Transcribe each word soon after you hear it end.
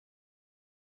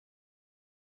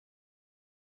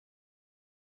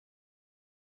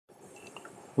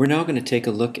We're now going to take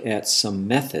a look at some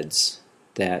methods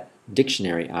that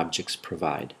dictionary objects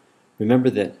provide. Remember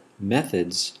that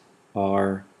methods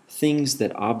are things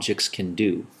that objects can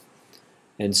do.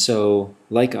 And so,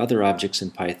 like other objects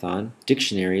in Python,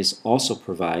 dictionaries also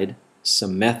provide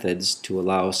some methods to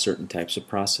allow certain types of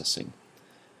processing.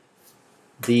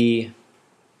 The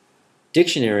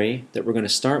dictionary that we're going to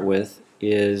start with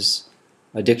is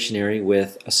a dictionary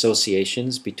with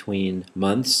associations between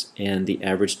months and the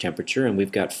average temperature, and we've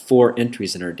got 4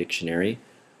 entries in our dictionary.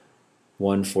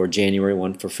 One for January,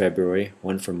 one for February,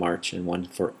 one for March, and one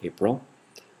for April.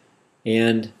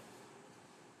 And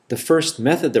the first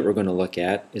method that we're going to look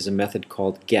at is a method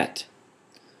called get.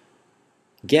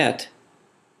 Get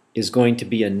is going to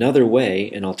be another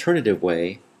way, an alternative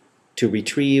way, to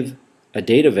retrieve a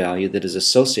data value that is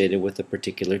associated with a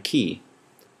particular key.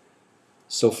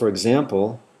 So for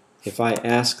example, if I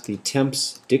ask the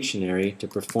temps dictionary to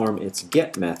perform its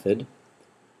get method,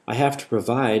 I have to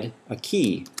provide a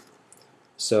key.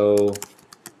 So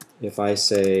if I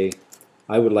say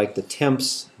I would like the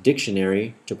temps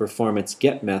dictionary to perform its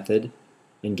get method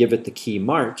and give it the key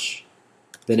March,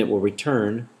 then it will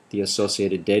return the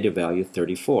associated data value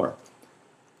 34.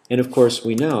 And of course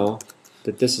we know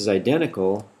that this is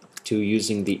identical to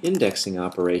using the indexing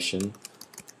operation,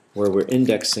 where we're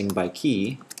indexing by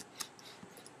key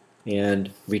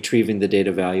and retrieving the data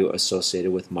value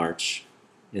associated with March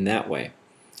in that way.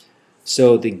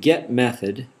 So the get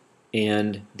method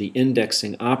and the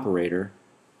indexing operator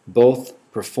both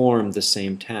perform the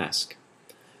same task.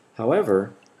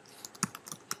 However,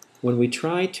 when we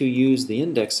try to use the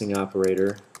indexing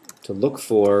operator to look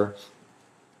for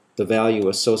the value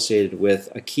associated with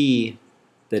a key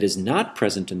that is not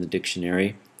present in the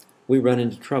dictionary, we run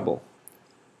into trouble.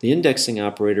 The indexing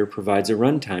operator provides a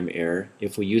runtime error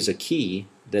if we use a key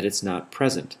that it's not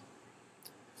present.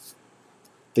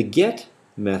 The get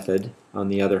method, on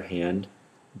the other hand,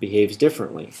 behaves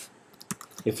differently.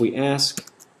 If we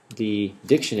ask the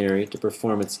dictionary to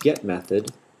perform its get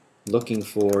method looking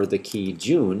for the key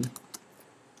June,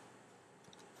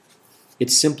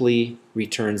 it simply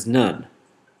returns none.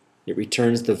 It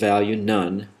returns the value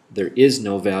none. There is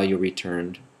no value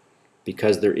returned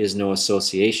because there is no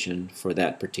association for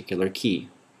that particular key.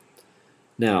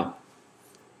 Now,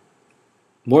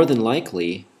 more than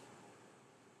likely,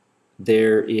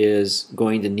 there is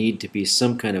going to need to be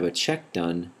some kind of a check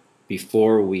done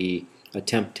before we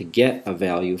attempt to get a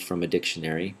value from a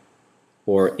dictionary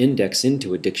or index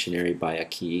into a dictionary by a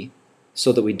key,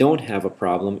 so that we don't have a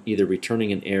problem either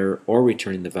returning an error or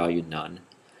returning the value none.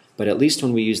 But at least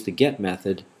when we use the get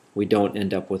method, we don't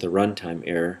end up with a runtime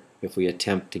error if we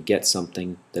attempt to get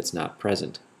something that's not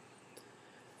present.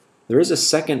 There is a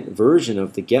second version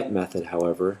of the get method,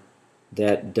 however,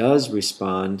 that does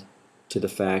respond to the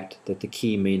fact that the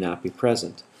key may not be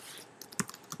present.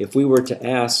 If we were to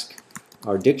ask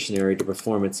our dictionary to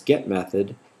perform its get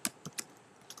method,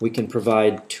 we can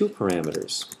provide 2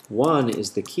 parameters. One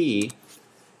is the key,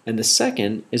 and the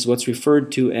second is what's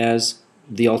referred to as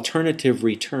the alternative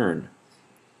return.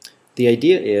 The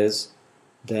idea is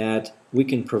that we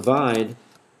can provide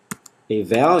a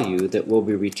value that will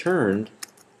be returned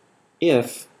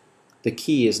if the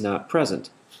key is not present.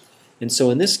 And so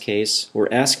in this case,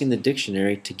 we're asking the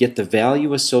dictionary to get the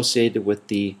value associated with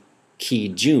the key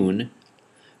June,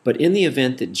 but in the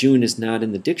event that June is not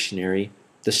in the dictionary,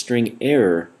 the string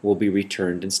error will be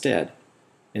returned instead.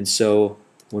 And so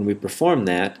when we perform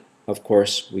that, of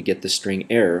course, we get the string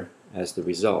error as the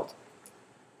result.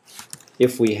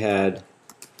 If we had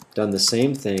done the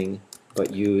same thing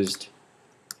but used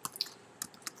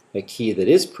a key that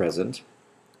is present,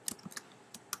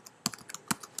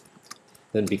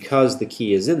 then because the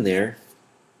key is in there,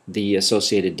 the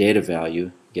associated data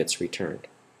value gets returned.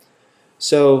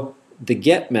 So the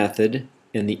get method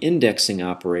and the indexing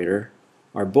operator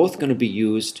are both going to be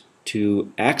used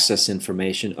to access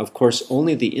information. Of course,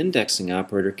 only the indexing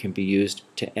operator can be used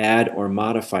to add or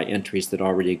modify entries that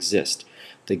already exist.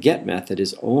 The get method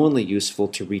is only useful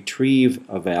to retrieve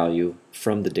a value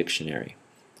from the dictionary.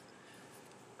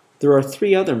 There are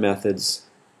 3 other methods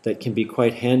that can be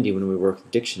quite handy when we work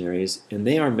with dictionaries, and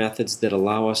they are methods that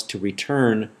allow us to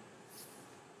return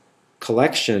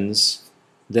collections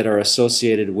that are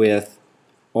associated with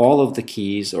all of the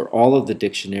keys or all of the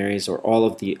dictionaries or all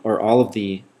of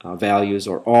the values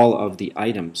or all of the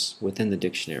items within the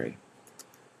dictionary.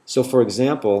 So for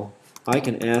example, I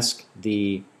can ask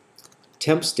the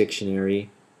temps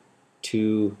dictionary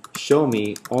to show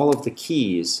me all of the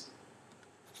keys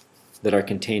that are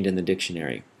contained in the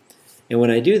dictionary. And when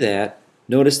I do that,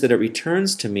 notice that it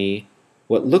returns to me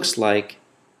what looks like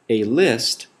a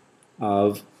list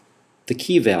of the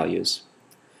key values.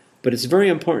 But it's very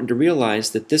important to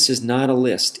realize that this is not a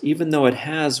list. Even though it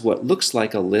has what looks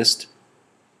like a list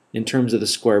in terms of the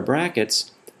square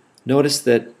brackets, notice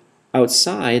that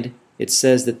outside it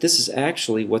says that this is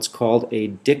actually what's called a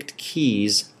dict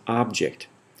keys object.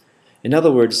 In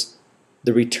other words,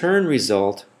 the return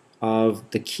result of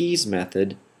the keys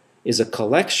method is a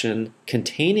collection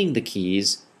containing the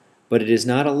keys, but it is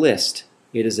not a list.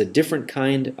 It is a different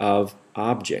kind of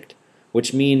object,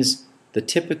 which means the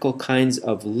typical kinds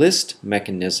of list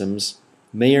mechanisms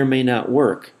may or may not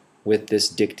work with this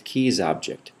dict keys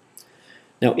object.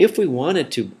 Now, if we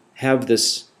wanted to have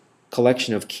this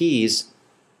collection of keys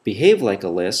behave like a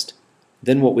list,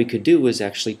 then what we could do is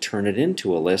actually turn it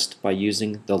into a list by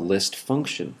using the list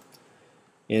function.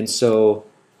 And so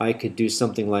I could do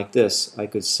something like this. I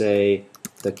could say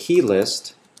the key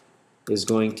list is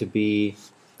going to be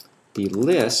the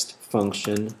list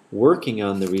function working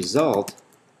on the result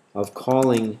of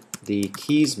calling the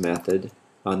keys method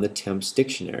on the temps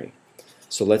dictionary.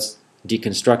 So let's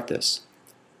deconstruct this.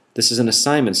 This is an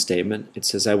assignment statement. It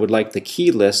says I would like the key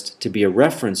list to be a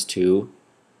reference to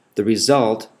the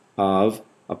result of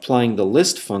applying the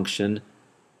list function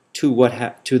to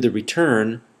the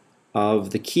return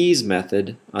of the keys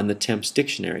method on the temps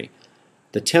dictionary.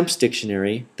 The temps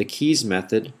dictionary, the keys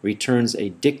method, returns a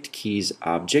dict keys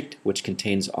object which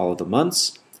contains all of the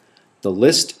months. The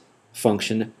list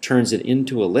function turns it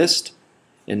into a list,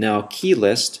 and now key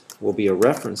list will be a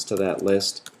reference to that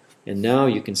list, and now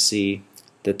you can see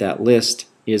that that list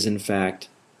is in fact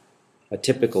a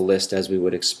typical list as we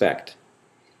would expect.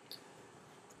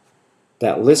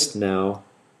 That list now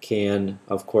can,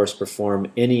 of course,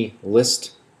 perform any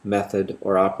list method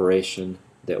or operation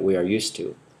that we are used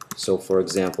to. So for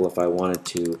example, if I wanted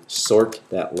to sort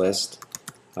that list,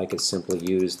 I could simply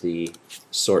use the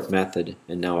sort method,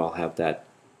 and now I'll have that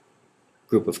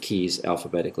group of keys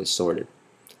alphabetically sorted.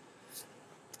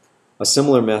 A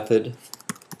similar method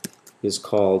is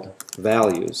called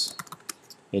values,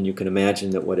 and you can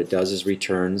imagine that what it does is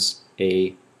returns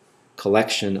a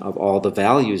collection of all the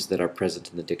values that are present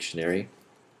in the dictionary.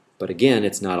 But again,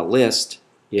 it's not a list,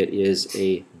 it is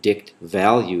a dict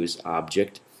values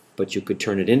object, but you could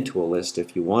turn it into a list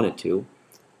if you wanted to.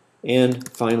 And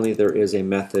finally, there is a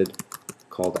method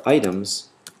called items,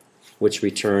 which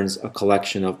returns a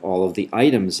collection of all of the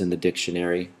items in the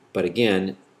dictionary, but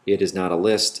again, it is not a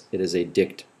list, it is a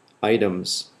dict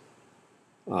items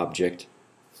object,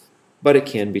 but it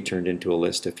can be turned into a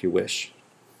list if you wish.